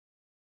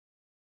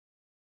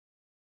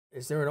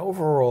Is there an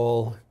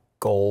overall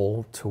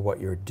goal to what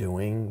you're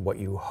doing, what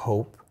you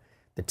hope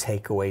the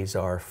takeaways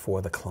are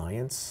for the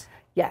clients?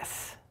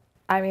 Yes.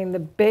 I mean, the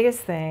biggest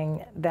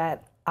thing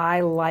that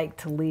I like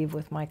to leave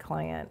with my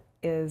client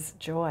is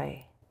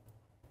joy.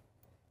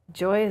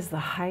 Joy is the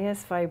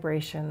highest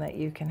vibration that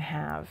you can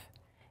have.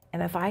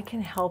 And if I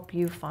can help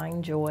you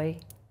find joy,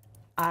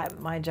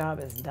 my job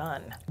is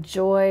done.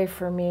 Joy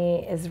for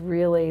me is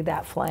really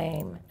that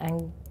flame,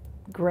 and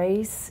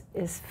grace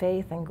is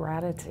faith and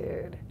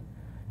gratitude.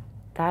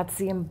 That's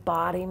the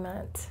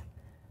embodiment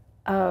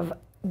of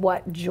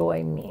what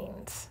joy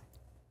means,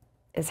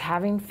 is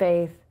having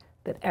faith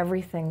that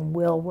everything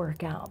will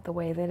work out the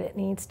way that it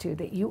needs to,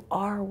 that you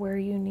are where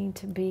you need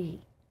to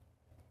be.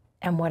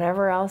 And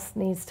whatever else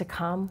needs to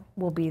come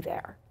will be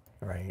there.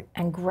 Right.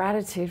 And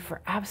gratitude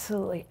for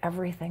absolutely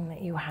everything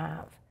that you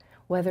have,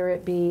 whether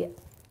it be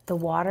the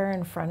water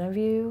in front of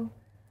you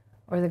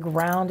or the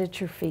ground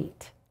at your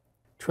feet.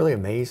 It's really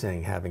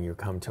amazing having you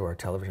come to our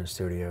television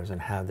studios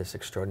and have this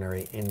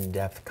extraordinary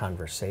in-depth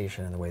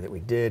conversation in the way that we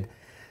did,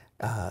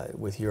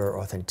 with your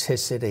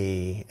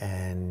authenticity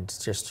and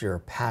just your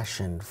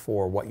passion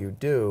for what you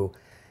do.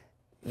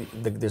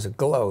 There's a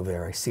glow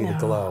there. I see the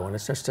glow, and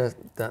it's just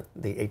the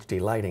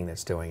HD lighting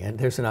that's doing it.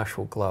 There's an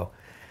actual glow.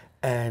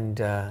 And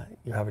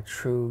you have a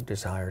true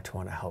desire to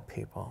want to help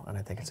people, and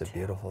I think it's a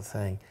beautiful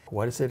thing.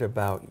 What is it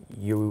about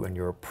you and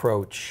your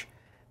approach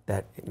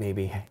that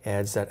maybe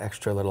adds that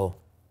extra little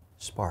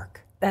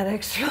spark? That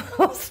extra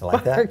little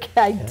spark, like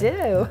that? I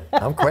do.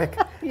 I'm quick.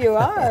 You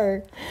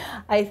are.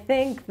 I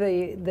think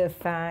the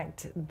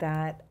fact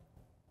that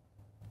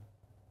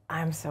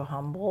I'm so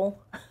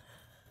humble.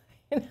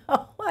 You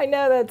know, I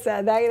know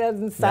that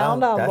doesn't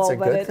sound humble,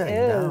 but it is.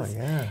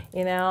 No, yeah.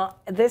 You know,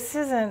 this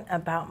isn't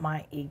about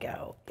my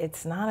ego.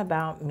 It's not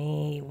about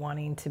me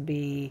wanting to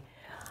be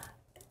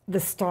the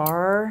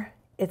star.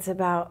 It's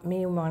about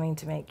me wanting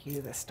to make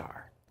you the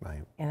star.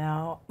 Right. You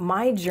know,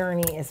 my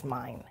journey is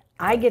mine.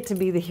 I get to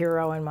be the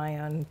hero in my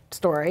own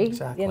story,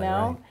 exactly, you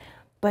know, right.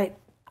 But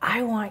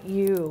I want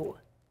you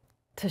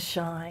to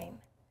shine.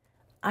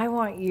 I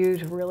want you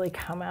to really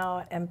come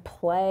out and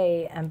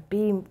play and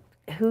be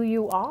who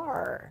you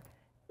are,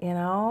 you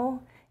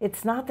know?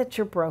 It's not that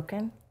you're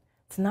broken.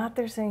 It's not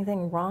there's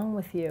anything wrong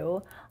with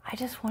you. I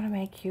just want to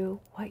make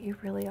you what you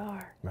really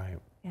are. Right.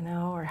 You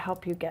know, or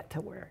help you get to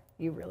where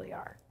you really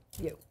are,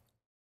 you.